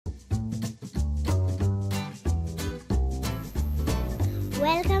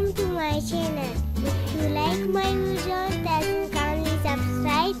Welcome to my channel. If you like my videos, then kindly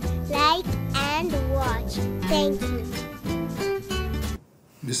subscribe, like and watch. Thank you.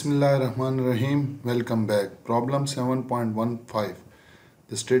 Bismillahirrahmanirrahim. Welcome back. Problem 7.15.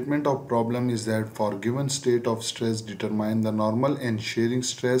 The statement of problem is that for given state of stress, determine the normal and shearing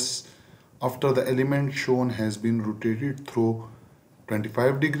stress after the element shown has been rotated through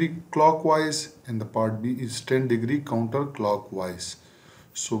 25-degree clockwise and the part B is 10-degree counterclockwise.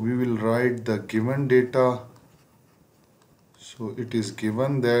 So we will write the given data. So it is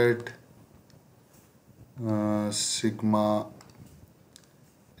given that sigma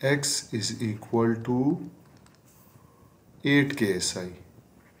x is equal to 8 ksi.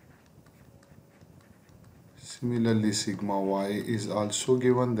 Similarly, sigma y is also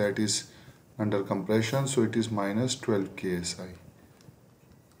given, that is under compression, so it is minus 12 ksi.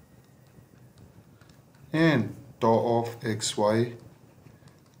 And tau of xy,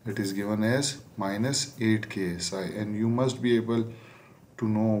 it is given as minus 8 ksi, and you must be able to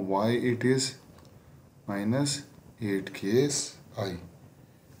know why it is minus 8 ksi.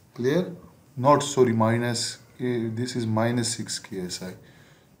 Clear? Not sorry, minus, this is minus 6 ksi.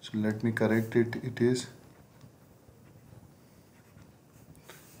 So let me correct it. It is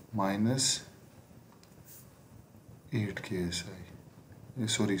minus 8 ksi.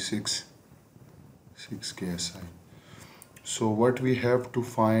 Sorry, 6 ksi. So what we have to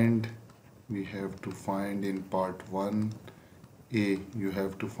find? We have to find in part 1a, you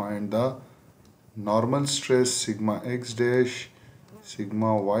have to find the normal stress sigma x dash,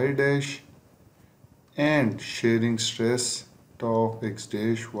 sigma y dash, and shearing stress tau of x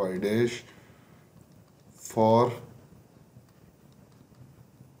dash y dash for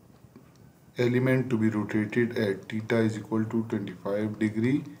element to be rotated at theta is equal to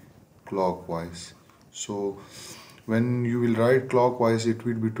 25-degree clockwise. So when you will write clockwise, it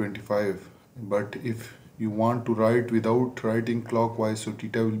will be 25, but if you want to write without writing clockwise, so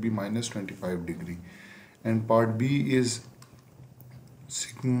theta will be minus 25-degree. And part B is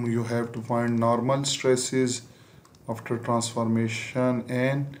sigma, you have to find normal stresses after transformation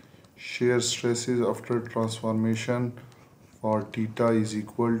and shear stresses after transformation for theta is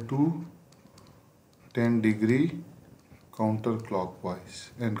equal to 10-degree counterclockwise,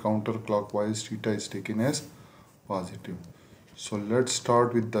 and counterclockwise theta is taken as positive. So let's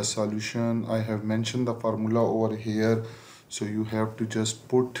start with the solution. I have mentioned the formula over here, so you have to just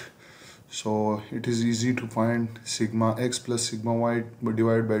put. So it is easy to find sigma x plus sigma y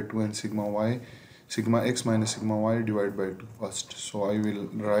divided by 2 and sigma x minus sigma y divided by 2 first. So I will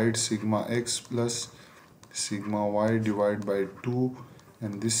write sigma x plus sigma y divided by 2,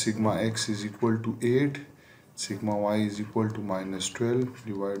 and this sigma x is equal to 8, sigma y is equal to minus 12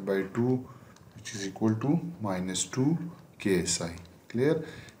 divided by 2, which is equal to minus 2 ksi. Clear?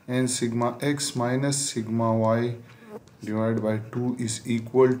 And sigma x minus sigma y divided by 2 is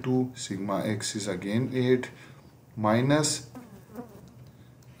equal to sigma x is again 8 minus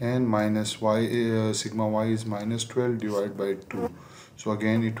and minus y, sigma y is minus 12 divided by 2. So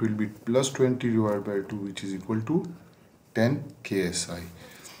again it will be plus 20 divided by 2, which is equal to 10 ksi.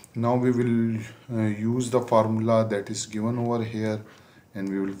 Now we will use the formula that is given over here, and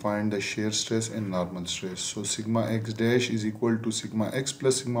we will find the shear stress and normal stress. So sigma x dash is equal to sigma x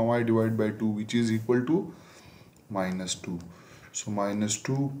plus sigma y divided by 2, which is equal to minus 2. So minus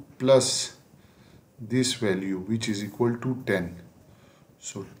 2 plus this value, which is equal to 10.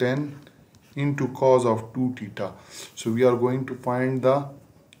 So 10 into cos of 2 theta. So we are going to find the,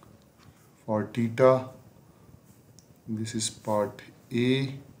 for theta, this is part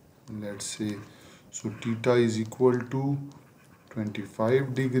A, let's say. So theta is equal to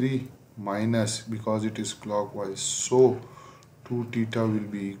 25-degree minus, because it is clockwise, so 2 theta will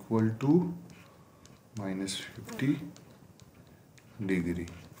be equal to minus 50-degree.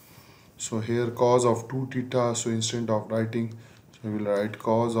 So here cos of 2 theta, so instead of writing, so we will write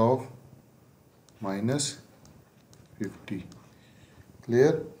cos of minus 50.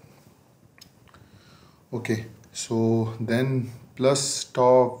 Clear? Okay, so then plus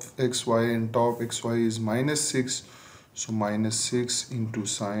tau of xy, and tau of xy is minus 6, so minus 6 into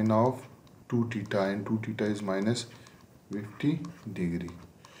sine of 2 theta, and 2 theta is minus 50-degree.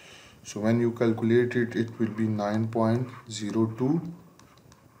 So when you calculate it, it will be 9.02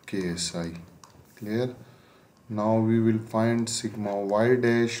 ksi. Clear? Now we will find sigma y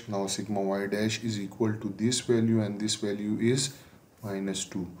dash. Now sigma y dash is equal to this value, and this value is minus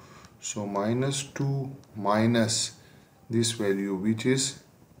 2. So minus 2 minus this value, which is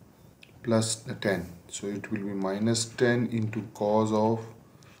plus 10. So it will be minus 10 into cos of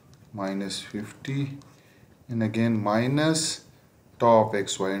minus 50, and again minus tau of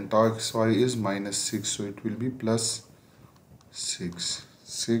xy, and tau xy is minus 6, so it will be plus 6.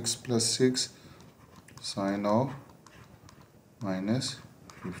 6 plus 6 sine of minus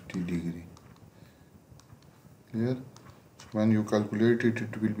 50 degree. Clear? When you calculate it,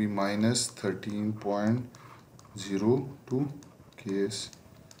 it will be minus 13.02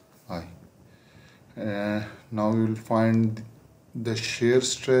 KSI. Now we will find the shear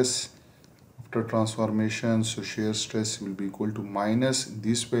stress after transformation. So shear stress will be equal to minus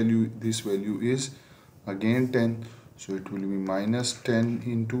this value is again 10, so it will be minus 10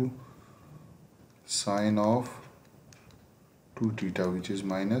 into sine of 2 theta, which is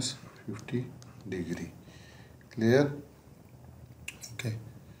minus 50 degree. Clear? Okay,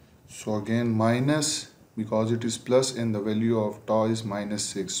 so again minus, because it is plus and the value of tau is minus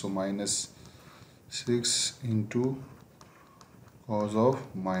 6, so minus 6 into cos of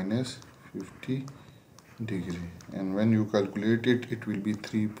minus 50 degree, and when you calculate it, it will be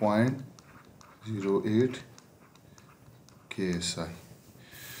 3.08 KSI.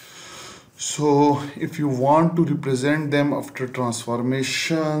 So if you want to represent them after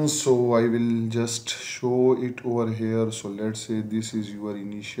transformation, so I will just show it over here. So let's say this is your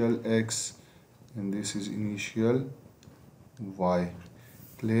initial x and this is initial y.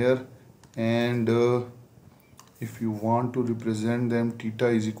 Clear? And if you want to represent them, theta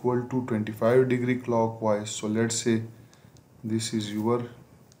is equal to 25 degree clockwise. So let's say this is your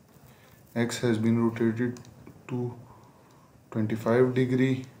x has been rotated to 25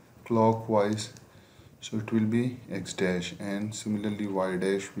 degree clockwise, so it will be x dash, and similarly y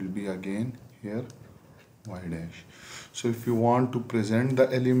dash will be again here y dash. So if you want to present the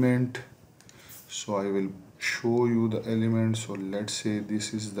element, so I will show you the element. So let's say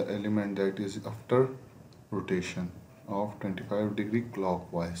this is the element that is after rotation of 25 degree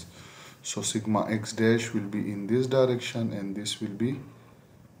clockwise. So sigma x dash will be in this direction and this will be,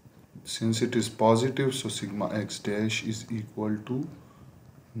 since it is positive, so sigma x dash is equal to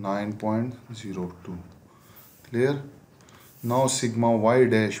 9.02. Clear? Now sigma y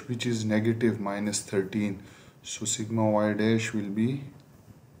dash, which is negative minus 13, so sigma y dash will be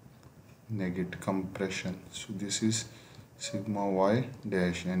negative compression, so this is sigma y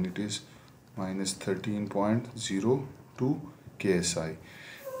dash and it is minus 13.02 KSI.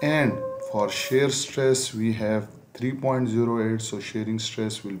 And for shear stress we have 3.08, so shearing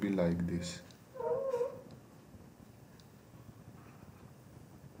stress will be like this.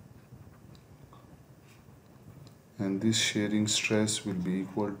 And this shearing stress will be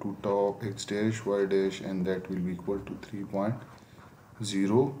equal to tau x dash y dash, and that will be equal to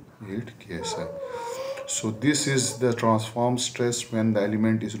 3.08 KSI. So this is the transform stress when the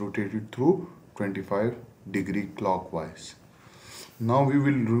element is rotated through 25 degree clockwise. Now we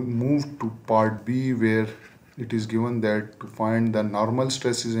will move to part B, where it is given that to find the normal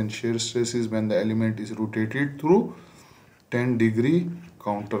stresses and shear stresses when the element is rotated through 10 degree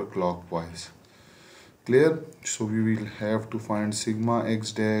counterclockwise. Clear? So we will have to find sigma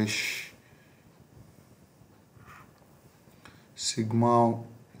x dash, sigma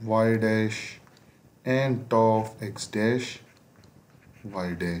y dash, and tau of x dash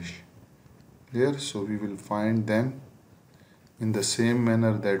y dash. Clear? So we will find them in the same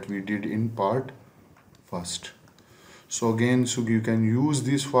manner that we did in part first. So again, so you can use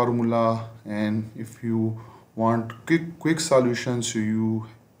this formula, and if you want quick solutions, so you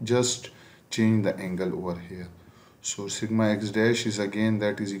just change the angle over here. So sigma x dash is again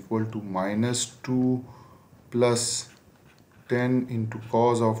that is equal to minus 2 plus 10 into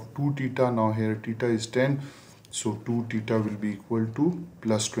cos of 2 theta. Now here theta is 10, so 2 theta will be equal to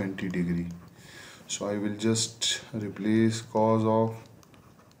plus 20 degree. So I will just replace cos of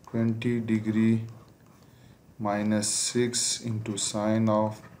 20 degree minus 6 into sine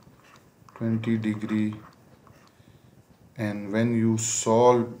of 20 degree, and when you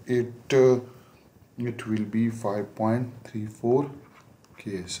solve it, it will be 5.34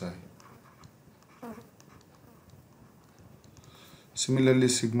 KSI. Similarly,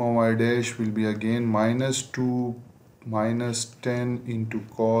 sigma y dash will be again minus 2 minus 10 into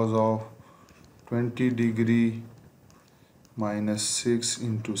cos of 20 degree minus 6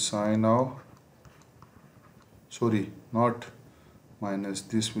 into sine of, sorry, not minus,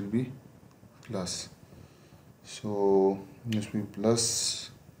 this will be plus, so this will be plus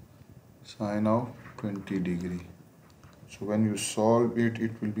sine of 20 degree. So when you solve it,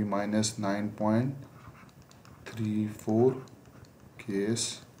 it will be minus 9.34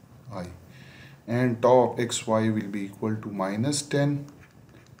 KSI, and tau of xy will be equal to minus 10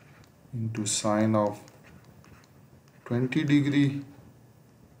 into sine of 20 degree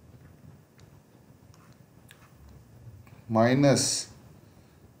minus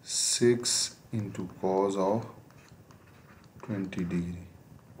 6 into cos of 20 degree.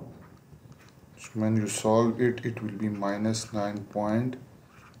 So when you solve it, it will be minus 9.06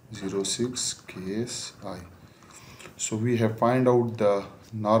 ksi. So we have find out the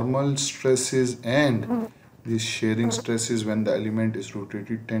normal stresses and these shearing stresses when the element is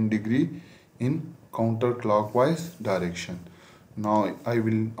rotated 10 degree in counterclockwise direction. Now I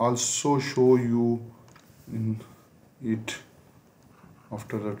will also show you it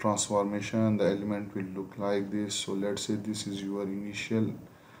after the transformation. The element will look like this. So let's say this is your initial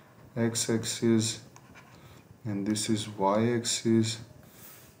x-axis and this is y-axis.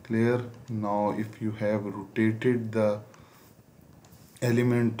 Clear? Now if you have rotated the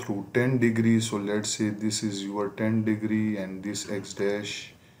element through 10 degrees, so let's say this is your 10 degree and this x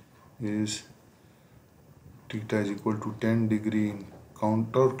dash is theta is equal to 10 degree in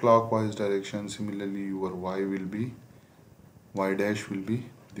counterclockwise direction. Similarly your y dash will be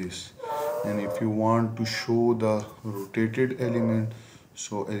this. And if you want to show the rotated element,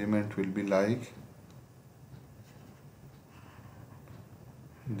 so element will be like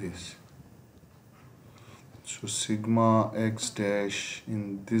this. So sigma x dash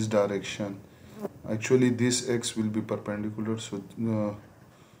in this direction, actually this x will be perpendicular, so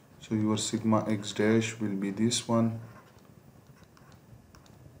your sigma x dash will be this one,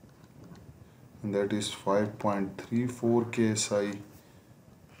 and that is 5.34 ksi.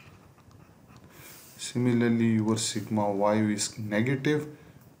 Similarly your sigma y is negative,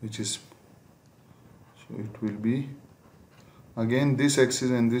 which is, so it will be again this axis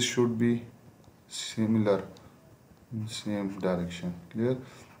and this should be similar in same direction. Clear?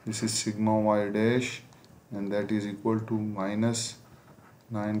 This is sigma y dash and that is equal to minus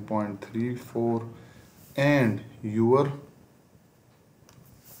 9.34, and your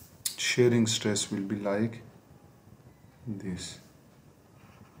shearing stress will be like this.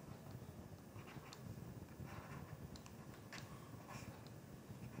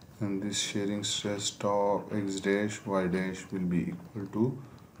 And this shearing stress tau x dash y dash will be equal to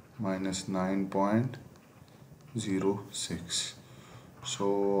minus 9.06.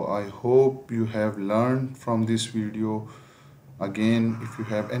 So I hope you have learned from this video. Again, if you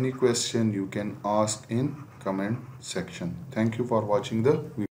have any question, you can ask in comment section. Thank you for watching the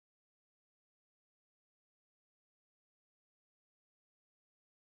video.